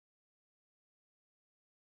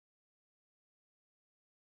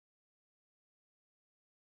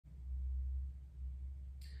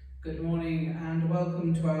Good morning and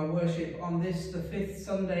welcome to our worship on this, the 5th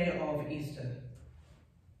Sunday of Easter.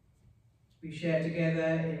 We share together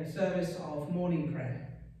in a service of morning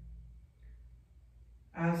prayer.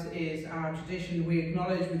 As is our tradition, we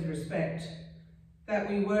acknowledge with respect that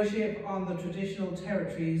we worship on the traditional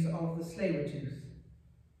territories of the Tsleil-Waututh,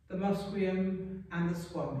 the Musqueam and the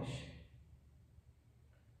Squamish.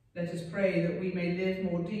 Let us pray that we may live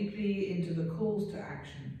more deeply into the calls to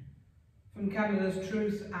action from Canada's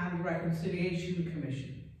Truth and Reconciliation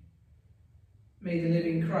Commission. May the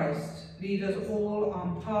living Christ lead us all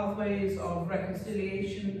on pathways of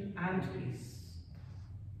reconciliation and peace.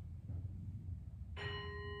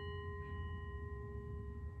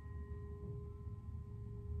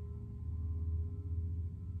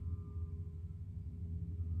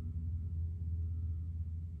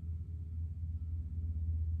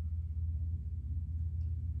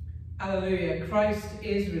 Alleluia, Christ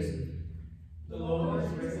is risen. The Lord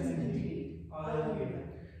is risen indeed. Alleluia.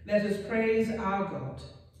 Let us praise our God,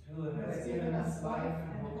 who has given us life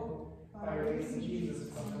and hope by raising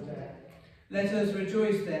Jesus from the dead. Let us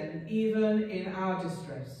rejoice then, even in our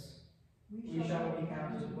distress. We shall be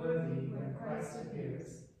counted worthy when Christ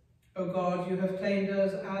appears. O God, you have claimed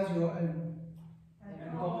us as your own,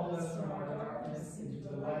 and called us from our darkness into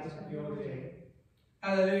the light of your day.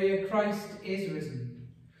 Alleluia, Christ is risen.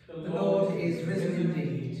 The Lord is risen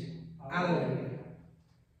indeed. Alleluia.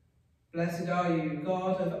 Blessed are you,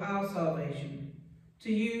 God of our salvation.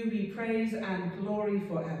 To you be praise and glory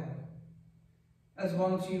forever. As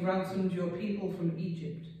once you ransomed your people from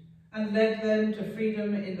Egypt and led them to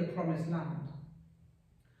freedom in the promised land,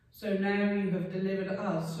 so now you have delivered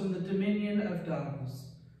us from the dominion of darkness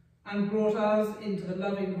and brought us into the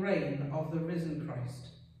loving reign of the risen Christ.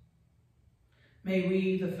 May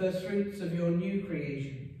we, the first fruits of your new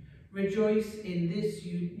creation, rejoice in this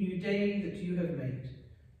new day that you have made,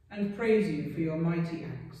 and praise you for your mighty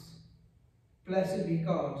acts. Blessed be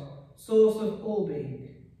God, source of all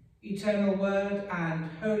being, eternal Word and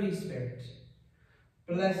Holy Spirit.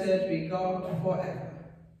 Blessed be God forever.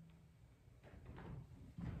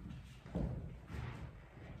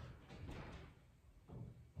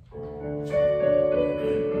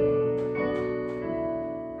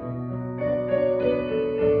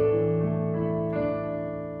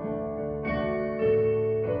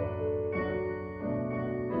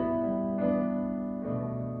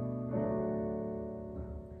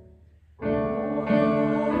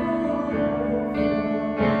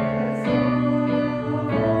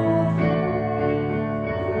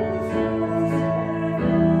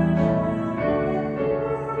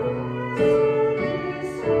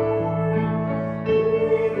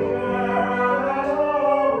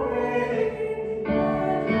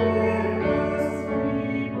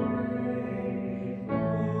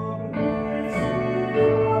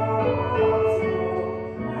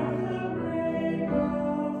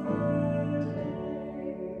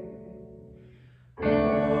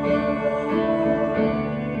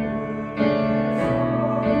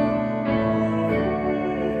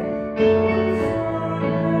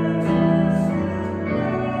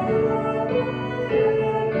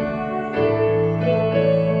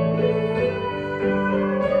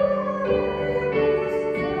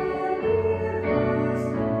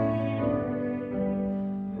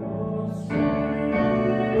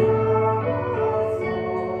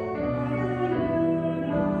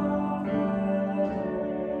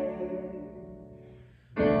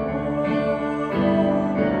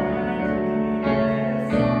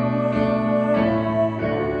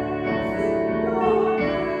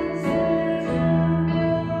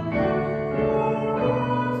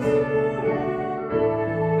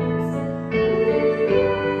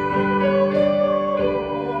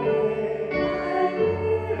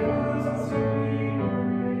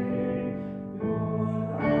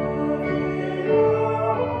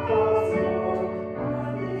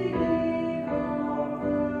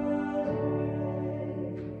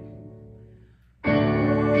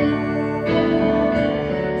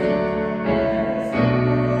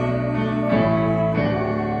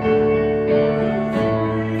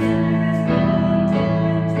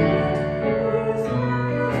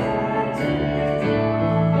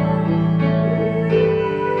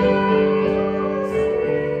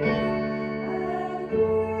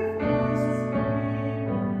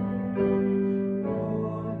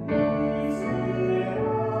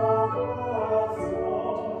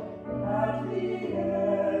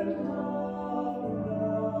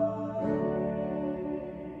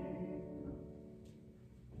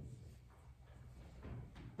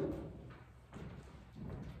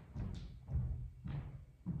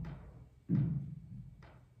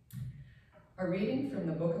 A reading from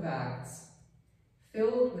the book of Acts.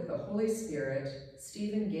 Filled with the Holy Spirit,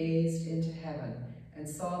 Stephen gazed into heaven and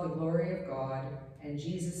saw the glory of God and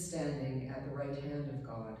Jesus standing at the right hand of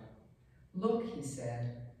God. "Look," he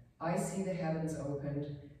said, "I see the heavens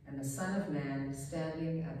opened and the Son of Man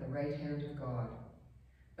standing at the right hand of God."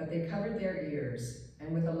 But they covered their ears,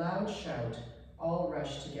 and with a loud shout, all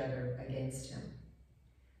rushed together against him.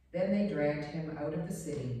 Then they dragged him out of the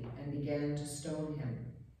city and began to stone him.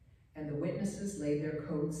 And the witnesses laid their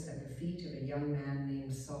coats at the feet of a young man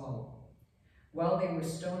named Saul. While they were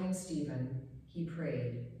stoning Stephen, he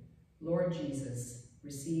prayed, "Lord Jesus,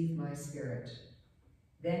 receive my spirit."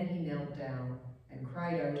 Then he knelt down and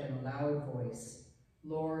cried out in a loud voice,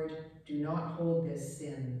 "Lord, do not hold this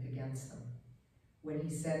sin against them." When he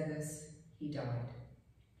said this, he died.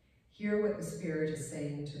 Hear what the Spirit is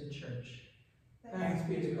saying to the church. Thanks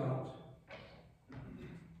be to God.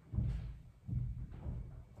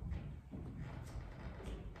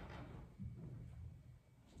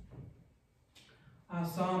 Our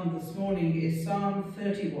psalm this morning is Psalm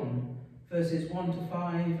 31, verses 1 to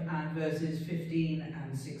 5 and verses 15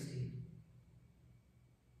 and 16.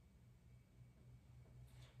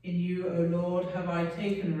 In you, O Lord, have I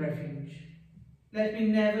taken refuge. Let me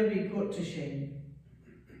never be put to shame.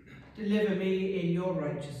 Deliver me in your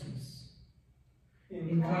righteousness.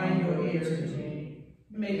 Incline your ear to me.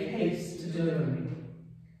 Make haste to deliver me.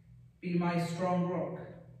 Be my strong rock,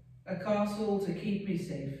 a castle to keep me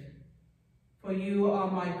safe. For you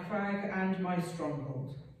are my crag and my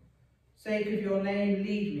stronghold. Sake of your name,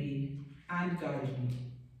 lead me and guide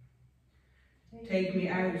me. Take me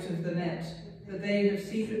out of the net that they have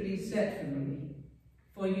secretly set for me,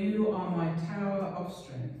 for you are my tower of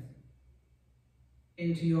strength.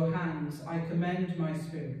 Into your hands I commend my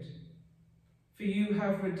spirit, for you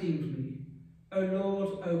have redeemed me, O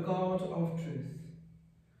Lord, O God of truth.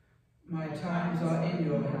 My times are in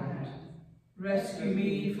your hand. Rescue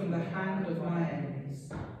me from the hand of my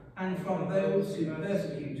enemies, and from those who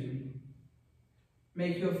persecute me.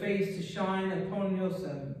 Make your face to shine upon your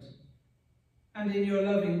servant, and in your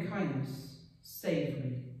loving kindness save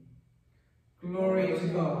me. Glory to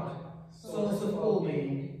God, source of all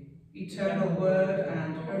being, eternal Word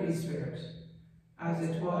and Holy Spirit, as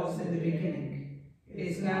it was in the beginning,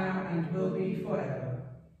 is now and will be forever.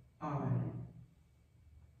 Amen.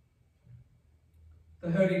 The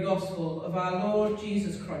Holy Gospel of our Lord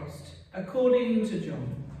Jesus Christ, according to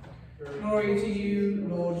John. Glory to you,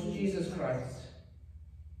 Lord Jesus Christ.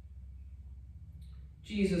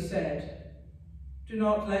 Jesus said, "Do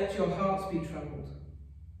not let your hearts be troubled.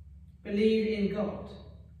 Believe in God.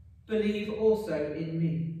 Believe also in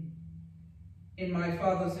me. In my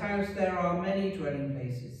Father's house there are many dwelling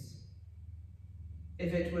places.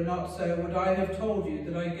 If it were not so, would I have told you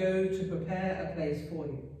that I go to prepare a place for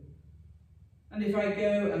you? And if I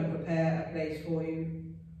go and prepare a place for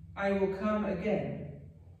you, I will come again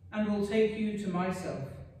and will take you to myself,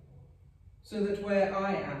 so that where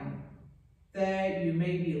I am, there you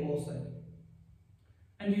may be also.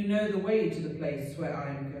 And you know the way to the place where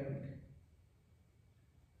I am going."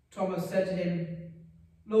 Thomas said to him,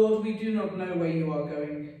 "Lord, we do not know where you are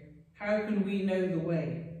going. How can we know the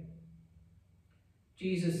way?"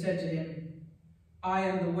 Jesus said to him, "I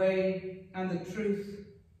am the way and the truth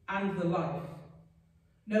and the life.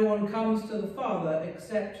 No one comes to the Father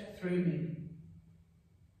except through me.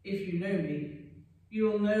 If you know me, you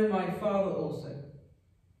will know my Father also.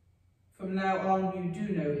 From now on you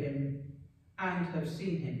do know him and have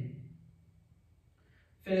seen him."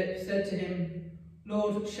 Philip said to him,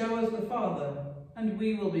 "Lord, show us the Father, and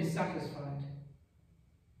we will be satisfied."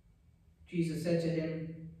 Jesus said to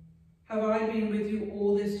him, "Have I been with you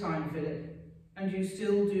all this time, Philip, and you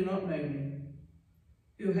still do not know me?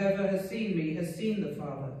 Whoever has seen me has seen the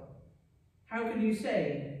Father. How can you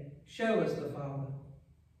say, 'Show us the Father'?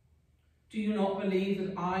 Do you not believe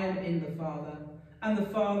that I am in the Father, and the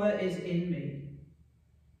Father is in me?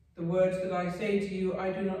 The words that I say to you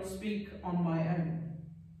I do not speak on my own,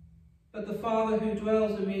 but the Father who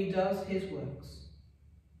dwells in me does his works.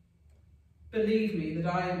 Believe me that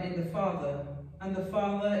I am in the Father, and the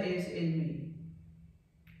Father is in me.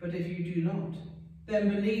 But if you do not, then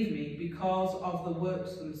believe me because of the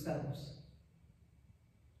works themselves.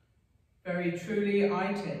 Very truly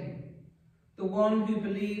I tell you, the one who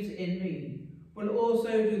believes in me will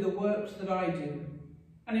also do the works that I do,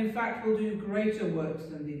 and in fact will do greater works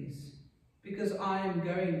than these, because I am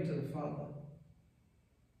going to the Father.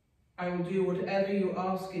 I will do whatever you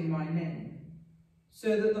ask in my name,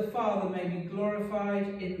 so that the Father may be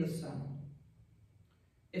glorified in the Son.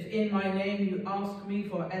 If in my name you ask me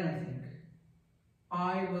for anything,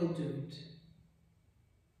 I will do it."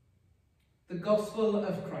 The Gospel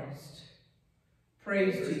of Christ.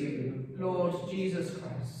 Praise to you, Lord Jesus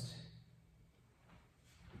Christ.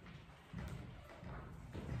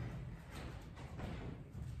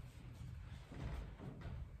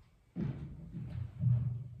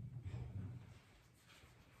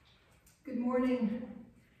 Good morning.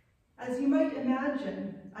 As you might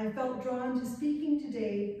imagine, I felt drawn to speaking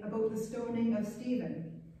today about the stoning of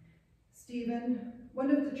Stephen. Stephen,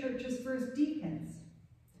 one of the church's first deacons,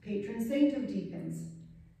 the patron saint of deacons,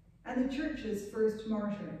 and the church's first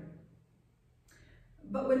martyr.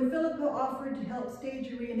 But when Philippa offered to help stage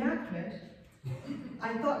a reenactment,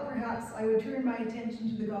 I thought perhaps I would turn my attention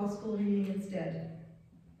to the gospel reading instead.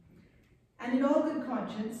 And in all good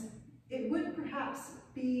conscience, it would perhaps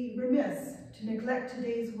be remiss to neglect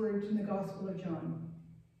today's words from the Gospel of John.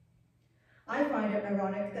 I find it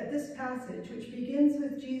ironic that this passage, which begins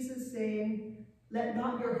with Jesus saying, "Let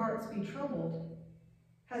not your hearts be troubled,"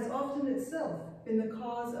 has often itself been the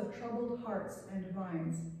cause of troubled hearts and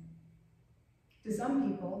minds. To some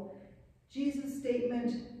people, Jesus'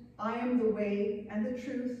 statement, "I am the way and the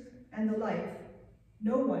truth and the life,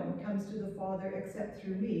 no one comes to the Father except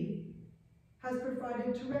through me," has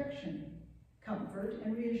provided direction, comfort,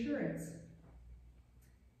 and reassurance.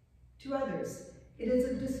 To others, it is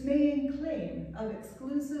a dismaying claim of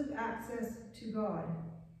exclusive access to God,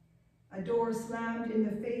 a door slammed in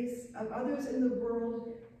the face of others in the world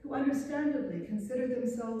who understandably consider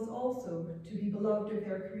themselves also to be beloved of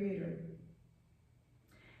their Creator.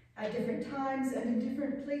 At different times and in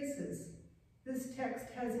different places, this text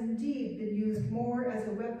has indeed been used more as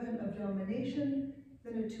a weapon of domination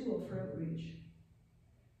than a tool for outreach.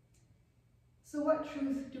 So what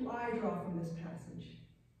truth do I draw from this passage?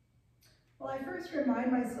 Well, I first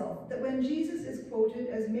remind myself that when Jesus is quoted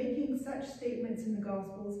as making such statements in the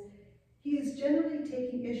Gospels, he is generally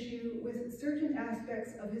taking issue with certain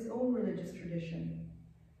aspects of his own religious tradition,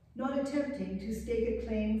 not attempting to stake a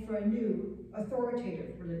claim for a new,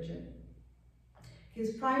 authoritative religion.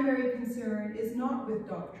 His primary concern is not with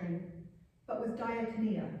doctrine, but with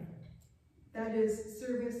diakonia, that is,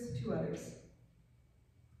 service to others.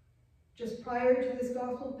 Just prior to this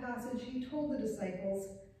gospel passage, he told the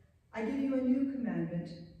disciples, "I give you a new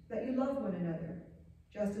commandment, that you love one another.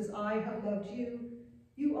 Just as I have loved you,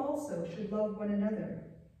 you also should love one another.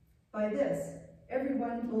 By this,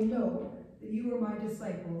 everyone will know that you are my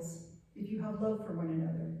disciples, if you have love for one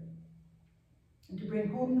another." And to bring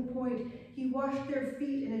home the point, he washed their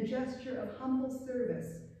feet in a gesture of humble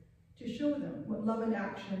service to show them what love in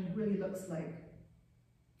action really looks like.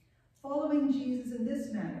 Following Jesus in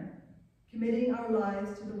this manner, committing our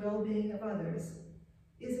lives to the well-being of others,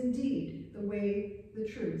 is indeed the way, the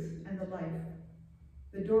truth, and the life,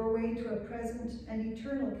 the doorway to a present and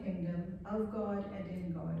eternal kingdom of God and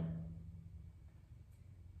in God.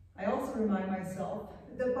 I also remind myself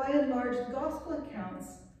that by and large, the gospel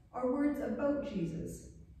accounts are words about Jesus,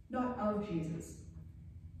 not of Jesus.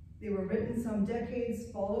 They were written some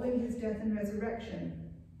decades following his death and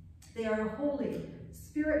resurrection. They are a holy,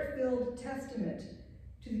 spirit-filled testament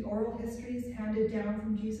to the oral histories handed down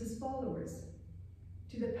from Jesus' followers,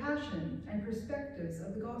 to the passion and perspectives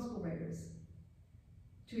of the gospel writers,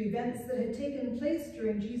 to events that had taken place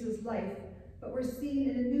during Jesus' life but were seen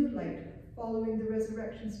in a new light following the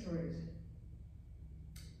resurrection stories,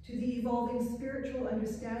 to the evolving spiritual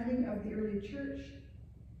understanding of the early church,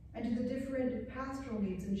 and to the different pastoral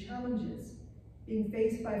needs and challenges being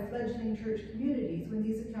faced by fledgling church communities when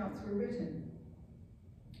these accounts were written.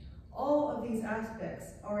 All of these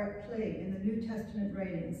aspects are at play in the New Testament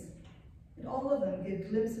writings, and all of them give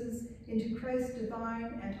glimpses into Christ's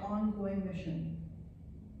divine and ongoing mission.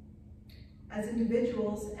 As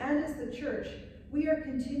individuals and as the church, we are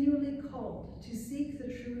continually called to seek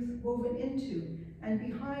the truth woven into and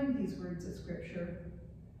behind these words of Scripture,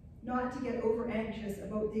 not to get over-anxious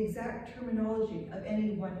about the exact terminology of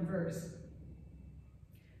any one verse.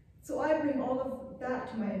 So I bring all of that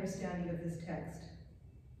to my understanding of this text.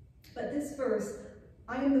 But this verse,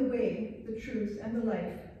 "I am the way, the truth, and the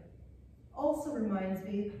life," also reminds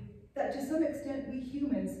me that to some extent we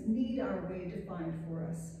humans need our way defined for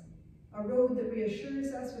us, a road that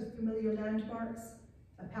reassures us with familiar landmarks,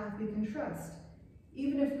 a path we can trust,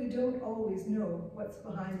 even if we don't always know what's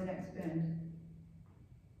behind the next bend.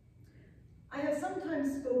 I have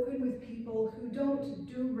sometimes spoken with people who don't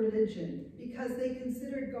do religion because they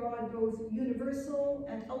consider God both universal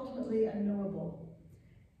and ultimately unknowable.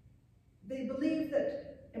 They believe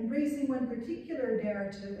that embracing one particular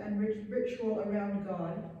narrative and ritual around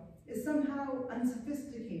God is somehow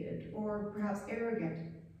unsophisticated or perhaps arrogant.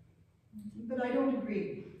 But I don't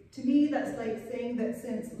agree. To me, that's like saying that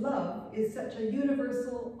since love is such a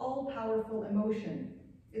universal, all-powerful emotion,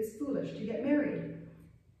 it's foolish to get married.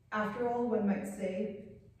 After all, one might say,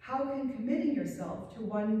 how can committing yourself to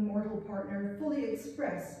one mortal partner fully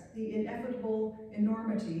express the inevitable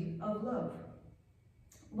enormity of love?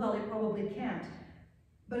 Well, it probably can't,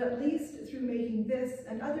 but at least through making this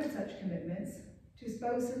and other such commitments to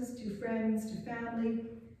spouses, to friends, to family,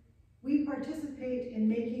 we participate in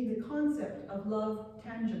making the concept of love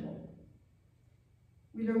tangible.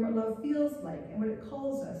 We learn what love feels like and what it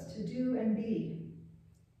calls us to do and be.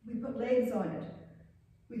 We put legs on it.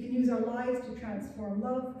 We can use our lives to transform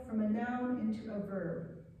love from a noun into a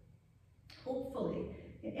verb. Hopefully,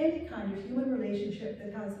 in any kind of human relationship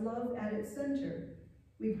that has love at its center,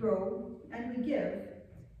 we grow and we give,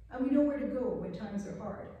 and we know where to go when times are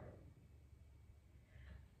hard.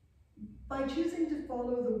 By choosing to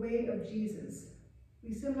follow the way of Jesus,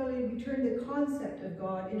 we similarly turn the concept of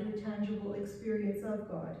God into a tangible experience of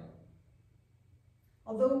God.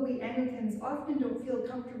 Although we Anglicans often don't feel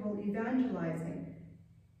comfortable evangelizing,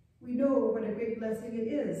 we know what a great blessing it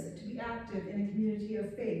is to be active in a community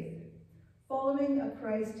of faith, following a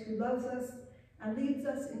Christ who loves us and leads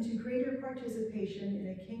us into greater participation in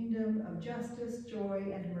a kingdom of justice,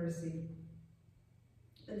 joy, and mercy.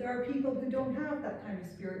 That there are people who don't have that kind of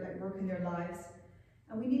spirit at work in their lives,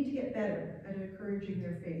 and we need to get better at encouraging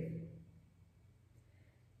their faith.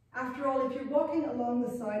 After all, if you're walking along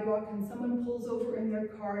the sidewalk and someone pulls over in their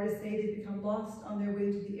car to say they've become lost on their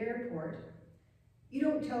way to the airport, you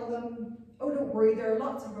don't tell them, oh, don't worry, there are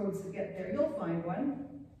lots of roads to get there, you'll find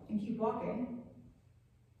one, and keep walking.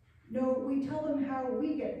 No, we tell them how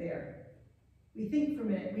we get there. We think for a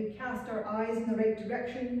minute, we cast our eyes in the right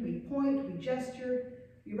direction, we point, we gesture,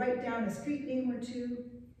 we write down a street name or two,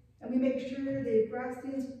 and we make sure they've grasped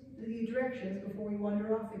the directions before we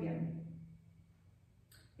wander off again.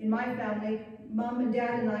 In my family, Mom and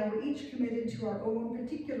Dad and I were each committed to our own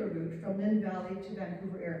particular route from Lynn Valley to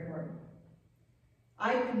Vancouver Airport.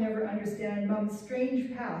 I could never understand Mom's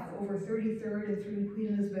strange path over 33rd and through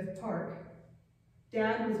Queen Elizabeth Park.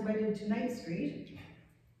 Dad was wedded to Knight Street,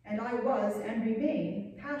 and I was, and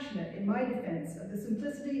remain, passionate in my defense of the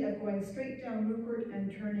simplicity of going straight down Rupert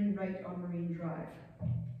and turning right on Marine Drive.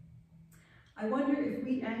 I wonder if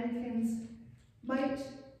we Anglicans might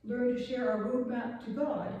learn to share our roadmap to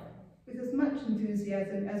God with as much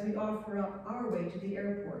enthusiasm as we offer up our way to the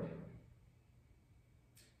airport.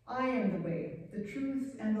 I am the way, the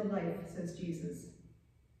truth, and the life, says Jesus.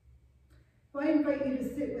 So I invite you to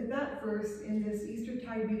sit with that verse in this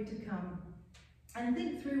Eastertide week to come and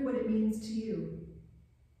think through what it means to you.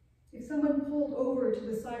 If someone pulled over to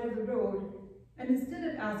the side of the road and instead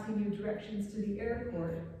of asking you directions to the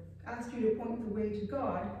airport, asked you to point the way to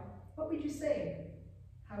God, what would you say?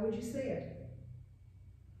 How would you say it?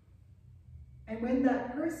 And when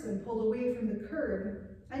that person pulled away from the curb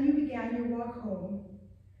and you began your walk home,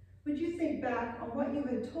 would you think back on what you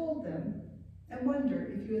had told them and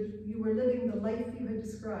wonder if you were living the life you had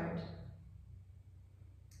described?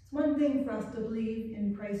 It's one thing for us to believe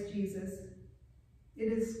in Christ Jesus.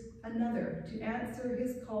 It is another to answer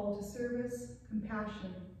his call to service,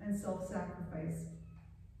 compassion, and self-sacrifice.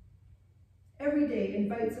 Every day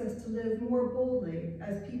invites us to live more boldly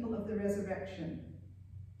as people of the resurrection,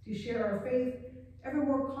 to share our faith ever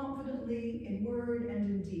more confidently in word and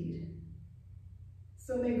in deed.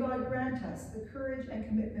 So may God grant us the courage and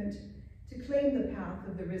commitment to claim the path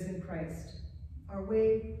of the risen Christ, our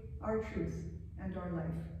way, our truth, and our life.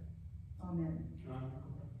 Amen.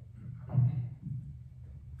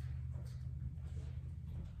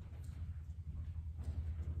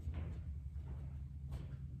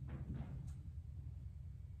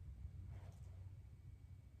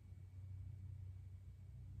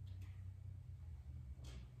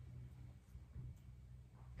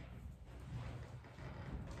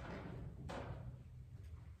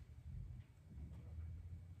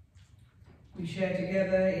 We share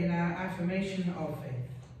together in our affirmation of faith.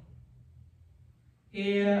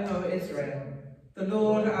 Hear, O Israel, the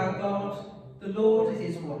Lord our God, the Lord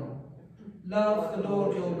is one. Love the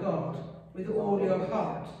Lord your God with all your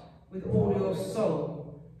heart, with all your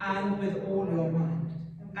soul, and with all your mind,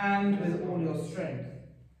 and with all your strength.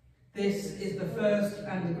 This is the first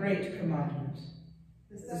and the great commandment.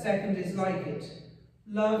 The second is like it.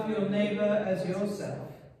 Love your neighbour as yourself.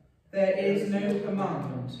 There is no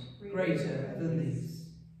commandment greater than these.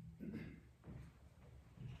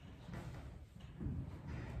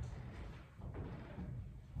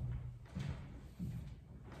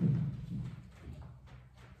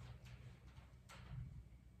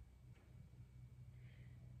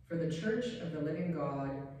 For the Church of the living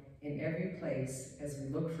God in every every place as we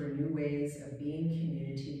look for new ways of being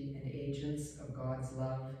community and agents of God's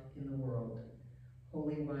love in the world.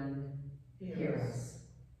 Holy One, hear us.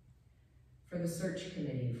 For the search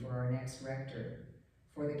committee for our next rector,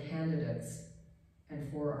 for the candidates,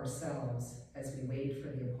 and for ourselves as we wait for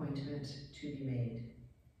the appointment to be made.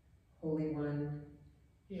 Holy One,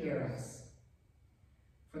 hear us.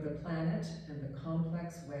 For the planet and the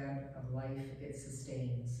complex web of life it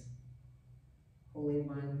sustains. Holy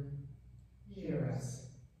One, hear us.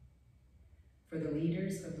 For the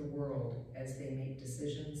leaders of the world as they make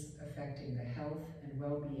decisions affecting the health and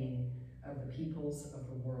well-being of the peoples of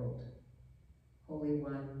the world. Holy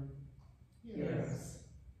One, hear us.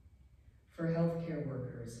 For healthcare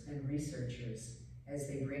workers and researchers as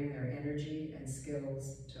they bring their energy and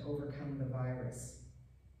skills to overcome the virus.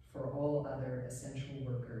 For all other essential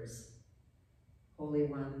workers. Holy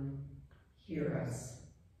One, hear us.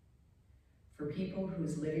 For people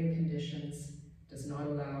whose living conditions does not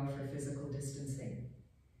allow for physical distancing,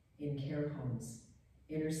 in care homes,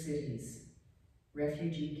 inner cities,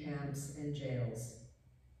 refugee camps and jails,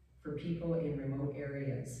 for people in remote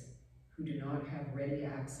areas who do not have ready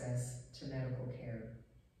access to medical care.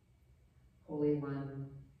 Holy One,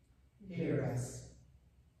 hear us.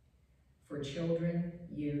 For children,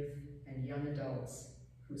 youth, and young adults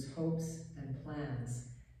whose hopes and plans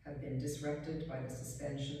have been disrupted by the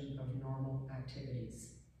suspension of normal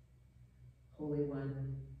activities. Holy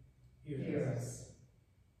One, hear us.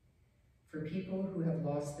 For people who have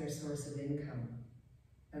lost their source of income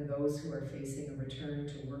and those who are facing a return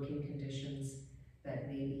to working conditions that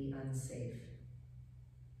may be unsafe.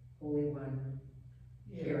 Holy One,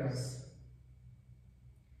 hear us.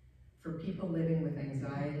 For people living with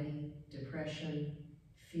anxiety, depression,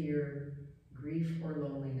 fear, grief, or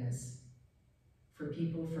loneliness. For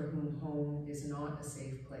people for whom home is not a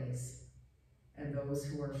safe place, and those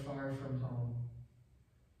who are far from home.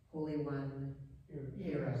 Holy One,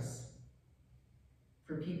 hear us.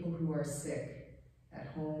 For people who are sick, at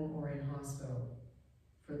home or in hospital.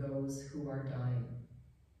 For those who are dying.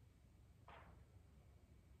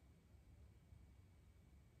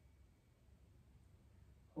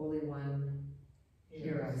 Holy One,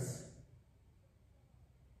 hear us.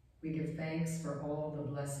 We give thanks for all the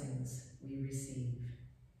blessings we receive.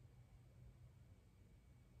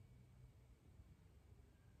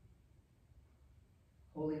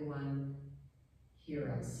 Holy One,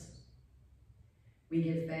 hear us. We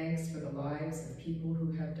give thanks for the lives of people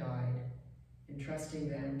who have died, entrusting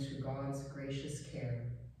them to God's gracious care.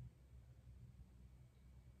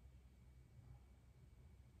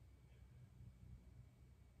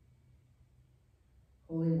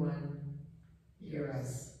 Holy One, hear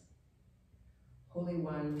us. Holy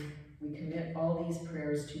One, we commit all these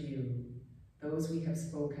prayers to you, those we have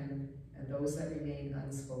spoken and those that remain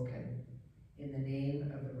unspoken, in the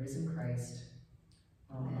name of the risen Christ.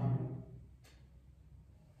 Amen. Amen.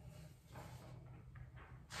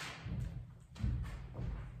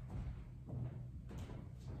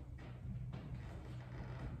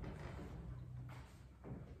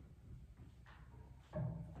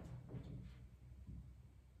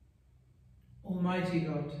 Almighty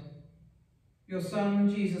God, your Son,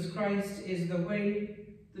 Jesus Christ, is the way,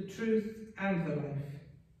 the truth, and the life.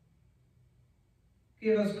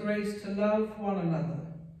 Give us grace to love one another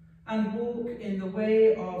and walk in the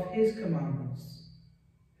way of his commandments,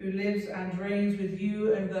 who lives and reigns with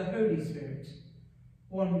you and the Holy Spirit,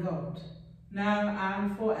 one God, now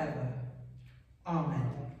and forever.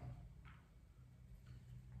 Amen.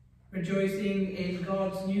 Rejoicing in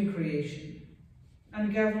God's new creation,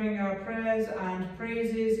 and gathering our prayers and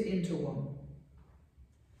praises into one,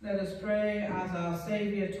 let us pray as our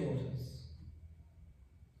Saviour taught us.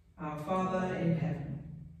 Our Father in heaven,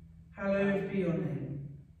 hallowed be your name.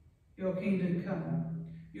 Your kingdom come,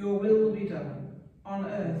 your will be done, on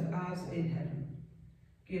earth as in heaven.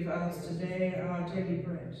 Give us today our daily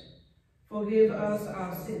bread. Forgive us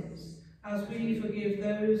our sins, as we forgive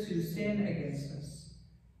those who sin against us.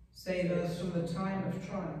 Save us from the time of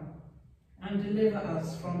trial, and deliver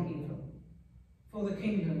us from evil. For the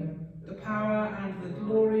kingdom, the power, and the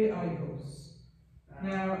glory are yours,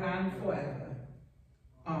 now and forever.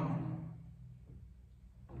 Amen.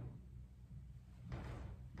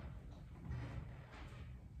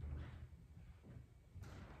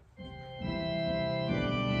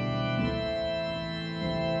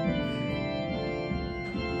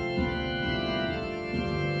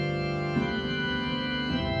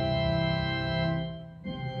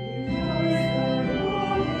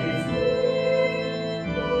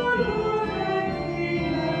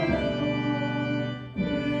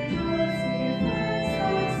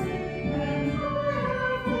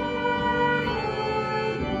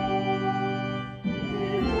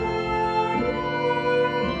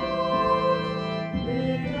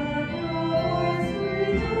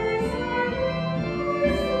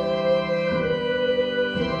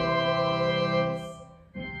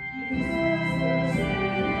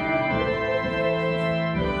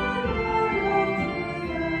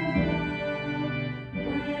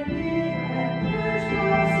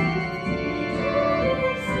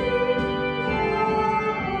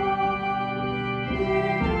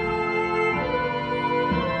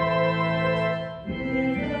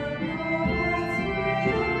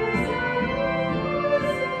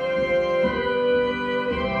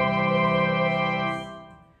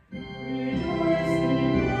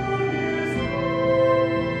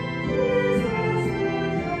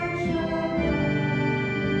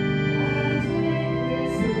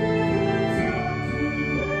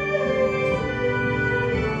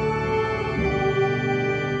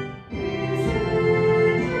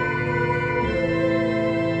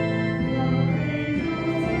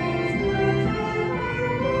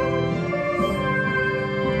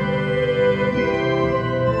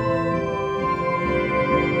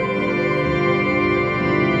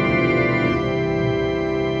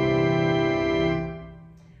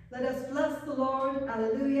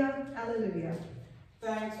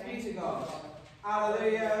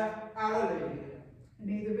 Alleluia, alleluia. And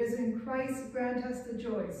may the risen Christ grant us the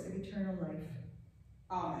joys of eternal life.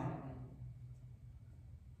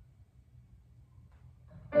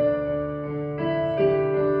 Amen.